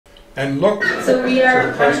and look. So we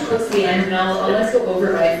are coming close to the end, and I'll let us go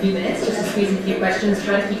over by a few minutes just to squeeze in a few questions.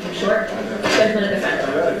 Try to keep them short. Gentleman at the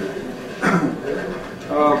front.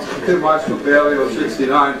 Tim Weiskel, Bailey,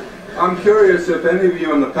 69. I'm curious if any of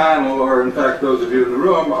you on the panel, or in fact those of you in the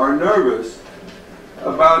room, are nervous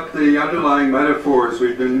about the underlying metaphors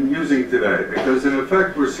we've been using today, because in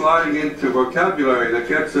effect we're sliding into vocabulary that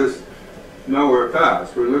gets us nowhere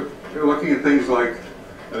fast. We're looking at things like,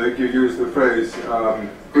 I think you used the phrase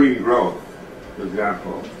green growth, for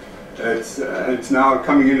example. It's now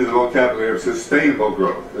coming into the vocabulary of sustainable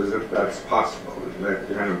growth, as if that's possible. That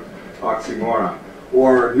kind of oxymoron.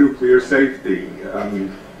 Or nuclear safety,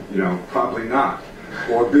 probably not.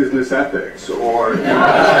 Or business ethics, or for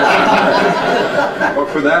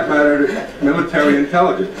that matter, military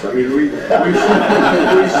intelligence. I mean, we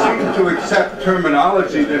seem to accept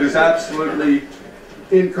terminology that is absolutely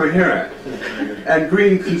incoherent. And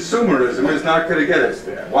green consumerism is not going to get us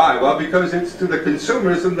there. Why? Well, because it's to the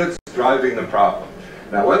consumerism that's driving the problem.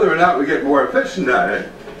 Now, whether or not we get more efficient at it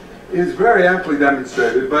is very amply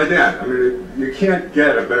demonstrated by Dan. I mean, you can't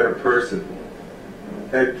get a better person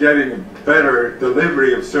at getting better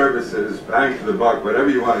delivery of services, bang for the buck, whatever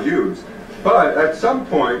you want to use. But at some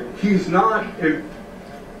point, he's not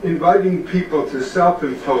inviting people to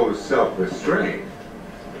self-impose self-restraint.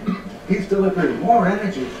 He's delivering more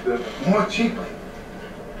energy to them more cheaply.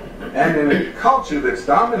 And in a culture that's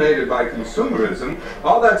dominated by consumerism,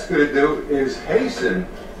 all that's going to do is hasten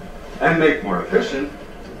and make more efficient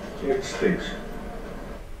extinction.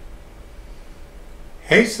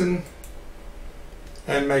 Hasten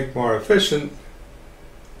and make more efficient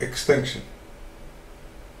extinction.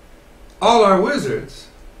 All our wizards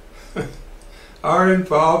are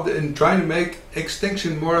involved in trying to make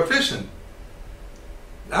extinction more efficient,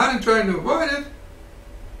 not in trying to avoid it.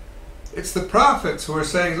 It's the prophets who are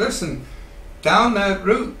saying, listen, down that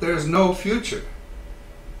route there's no future.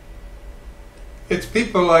 It's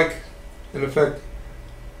people like, in effect,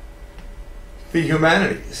 the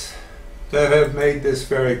humanities that have made this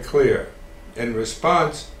very clear. In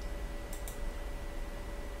response,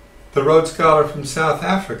 the Rhodes Scholar from South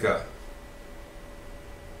Africa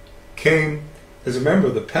came as a member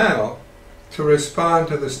of the panel to respond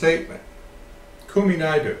to the statement. Kumi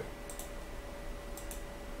Naidu.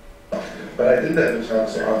 But I didn't have a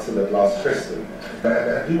chance to answer that last question. And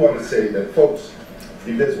I do want to say that, folks,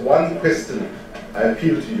 if there's one question I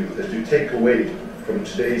appeal to you that you take away from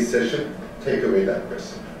today's session, take away that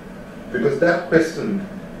question. Because that question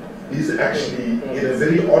is actually, in a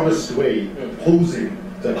very honest way, posing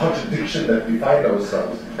the contradiction that we find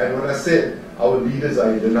ourselves. And when I said our leaders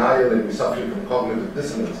are in denial and we're suffering from cognitive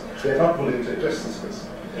dissonance, they're not willing to address this question.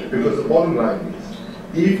 Because the bottom line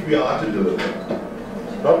is, if we are to deliver,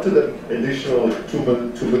 not to the additional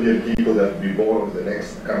 2 billion people that will be born over the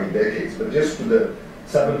next coming decades, but just to the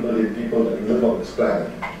 7 billion people that live on this planet,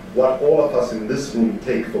 what all of us in this room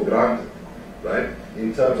take for granted, right,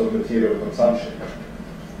 in terms of material consumption.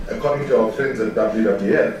 According to our friends at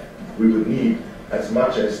WWF, we would need as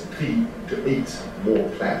much as 3 to 8 more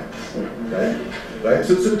planets, right?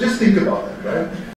 So just think about that, right?